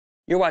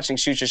You're watching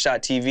Shoot Your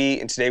Shot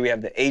TV, and today we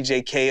have the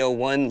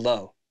AJKO1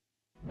 Low.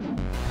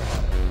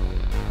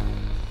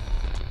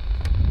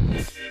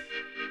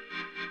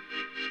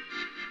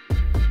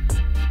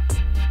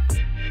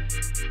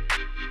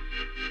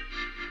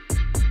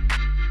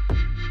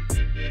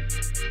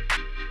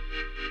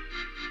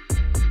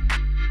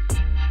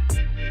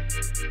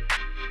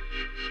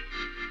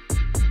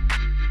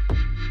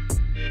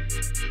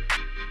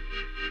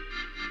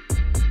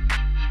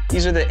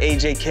 These are the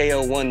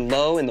AJKO1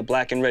 Low in the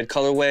black and red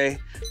colorway.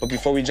 But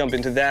before we jump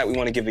into that, we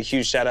want to give a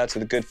huge shout out to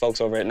the good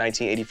folks over at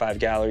 1985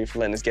 Gallery for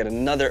letting us get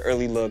another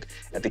early look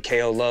at the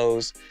KO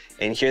Lows.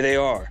 And here they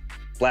are,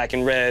 black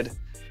and red,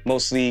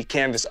 mostly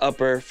canvas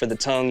upper. For the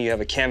tongue, you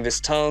have a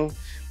canvas tongue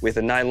with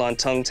a nylon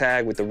tongue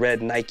tag with the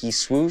red Nike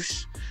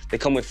swoosh. They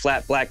come with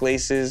flat black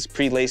laces,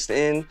 pre-laced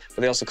in,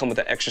 but they also come with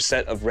an extra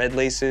set of red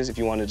laces if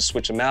you wanted to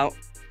switch them out.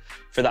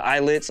 For the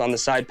eyelets on the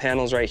side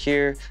panels right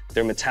here,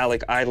 they're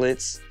metallic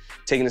eyelets.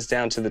 Taking us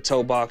down to the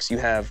toe box, you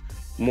have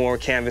more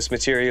canvas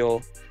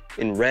material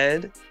in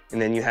red,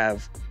 and then you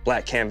have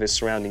black canvas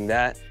surrounding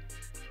that.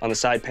 On the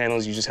side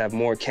panels, you just have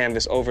more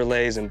canvas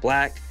overlays in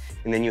black,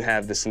 and then you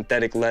have the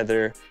synthetic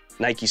leather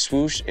Nike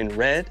swoosh in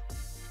red.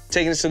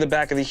 Taking us to the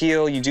back of the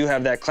heel, you do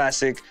have that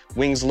classic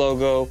Wings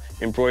logo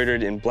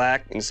embroidered in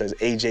black, and it says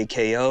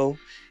AJKO,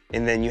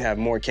 and then you have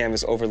more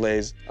canvas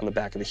overlays on the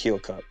back of the heel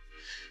cup.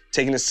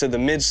 Taking us to the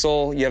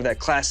midsole, you have that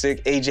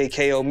classic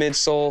AJKO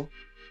midsole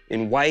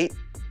in white.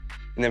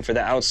 And then for the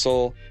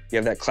outsole, you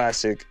have that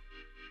classic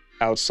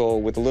outsole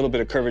with a little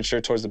bit of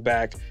curvature towards the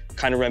back,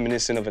 kind of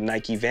reminiscent of a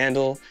Nike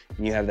Vandal,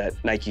 and you have that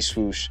Nike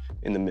swoosh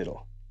in the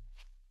middle.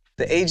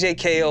 The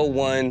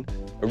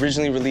AJKO1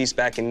 originally released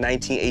back in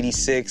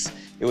 1986.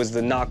 It was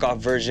the knockoff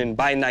version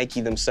by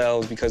Nike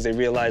themselves because they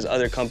realized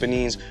other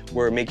companies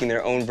were making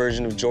their own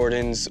version of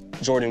Jordan's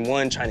Jordan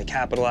 1, trying to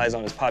capitalize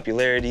on its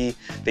popularity.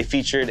 They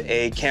featured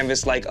a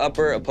canvas-like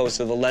upper opposed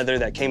to the leather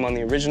that came on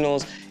the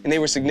originals, and they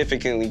were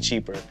significantly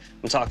cheaper.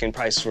 I'm talking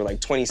prices were like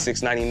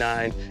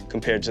 $26.99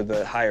 compared to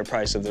the higher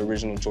price of the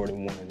original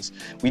Jordan 1s.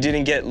 We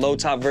didn't get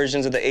low-top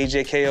versions of the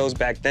AJKOs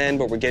back then,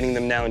 but we're getting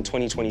them now in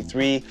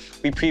 2023.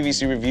 We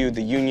previously reviewed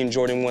the Union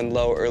Jordan 1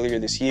 Low earlier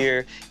this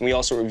year, and we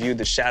also reviewed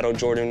the Shadow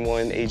Jordan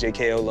 1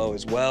 AJKO Low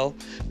as well.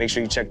 Make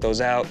sure you check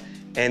those out.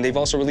 And they've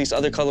also released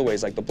other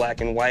colorways like the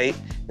black and white.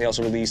 They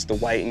also released the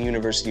white and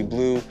university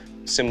blue,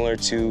 similar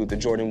to the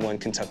Jordan 1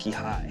 Kentucky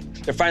High.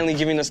 They're finally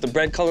giving us the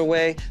bread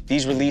colorway.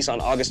 These release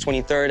on August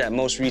 23rd at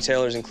most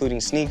retailers,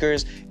 including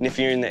sneakers. And if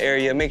you're in the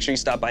area, make sure you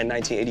stop by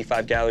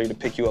 1985 Gallery to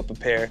pick you up a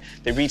pair.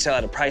 They retail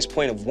at a price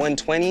point of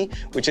 $120,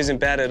 which isn't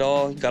bad at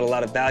all. You got a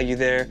lot of value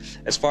there.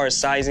 As far as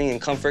sizing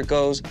and comfort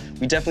goes,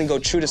 we definitely go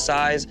true to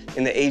size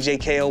in the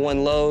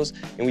AJKO1 Lows,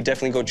 and we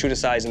definitely go true to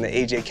size in the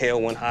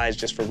AJKO1 Highs,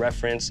 just for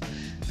reference.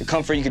 The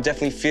comfort, you can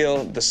definitely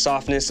feel the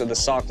softness of the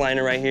sock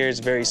liner right here. It's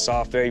very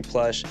soft, very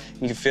plush.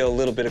 You can feel a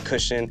little bit of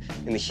cushion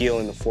in the heel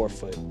and the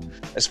forefoot.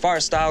 As far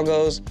as style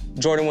goes,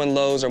 Jordan 1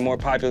 Lows are more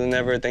popular than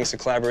ever thanks to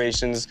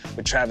collaborations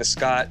with Travis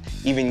Scott.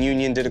 Even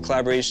Union did a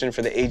collaboration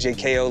for the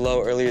AJKO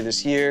Low earlier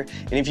this year.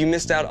 And if you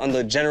missed out on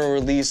the general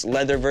release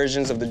leather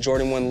versions of the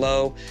Jordan 1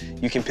 Low,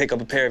 you can pick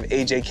up a pair of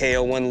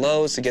AJKO1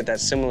 Lows to get that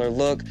similar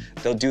look.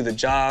 They'll do the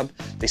job.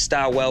 They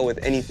style well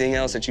with anything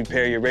else that you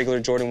pair your regular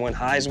Jordan 1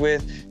 Highs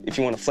with. If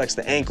you want to flex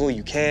the ankle,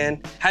 you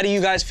can. How do you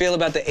guys feel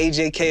about the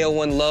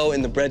AJKO1 Low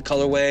in the bread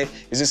colorway?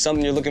 Is this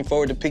something you're looking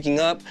forward to picking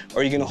up,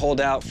 or are you gonna hold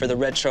out for the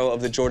retro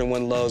of the Jordan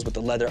 1 Lows with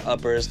the leather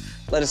uppers?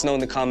 Let us know in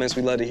the comments.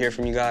 We'd love to hear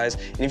from you guys.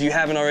 And if you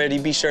haven't already,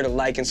 be sure to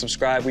like and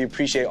subscribe. We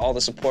appreciate all the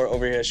support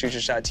over here at Shoot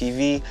Your Shot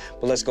TV.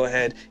 But let's go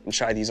ahead and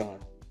try these on.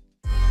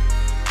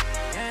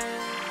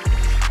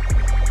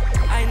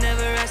 I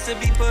never asked to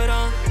be put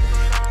on.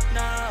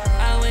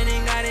 I went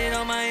and got it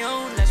on my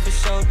own, that's for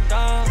sure,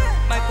 dog.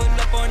 Might put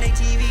up on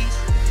ATVs,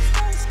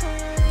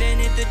 then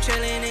hit the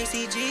trail in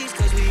ACGS,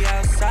 cause we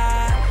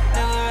outside.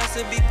 Never asked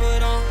to be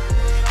put on.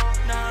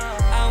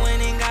 I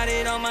went and got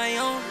it on my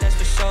own, that's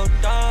for sure,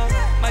 dog.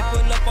 Might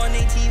put up on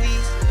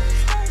ATVs,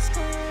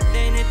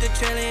 then hit the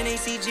trail in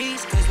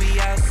ACGs, cause we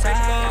outside. Ready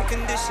for all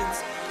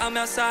conditions, I'm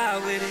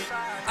outside with it.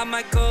 I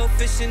might go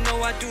fishing,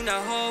 no I do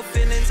not hold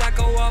feelings. I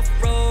go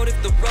off-road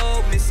if the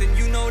road missing.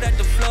 You know that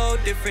the flow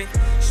different.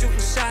 Shooting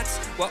shots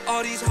while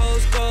all these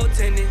hoes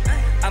goaltending.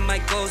 I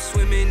might go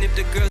swimming if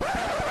the girl...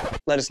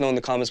 Let us know in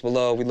the comments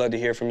below. We'd love to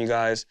hear from you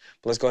guys.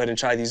 But let's go ahead and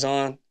try these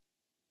on.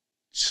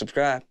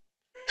 Subscribe.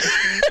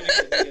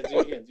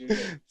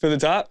 For the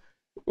top?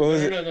 What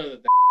was it? No.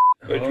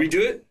 Wait,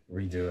 redo it?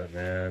 Redo it,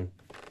 man.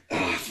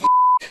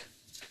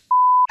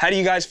 How do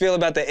you guys feel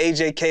about the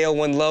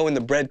AJKO1 Low in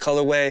the bread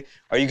colorway?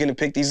 Are you gonna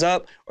pick these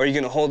up, or are you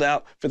gonna hold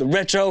out for the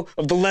retro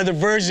of the leather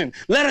version?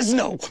 Let us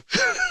know.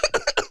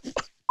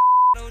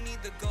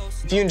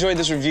 If you enjoyed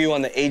this review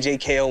on the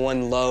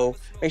AJKO1 Low,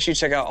 make sure you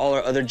check out all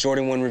our other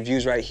Jordan 1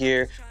 reviews right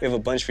here. We have a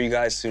bunch for you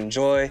guys to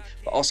enjoy,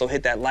 but also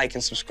hit that like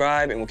and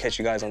subscribe, and we'll catch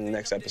you guys on the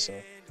next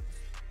episode.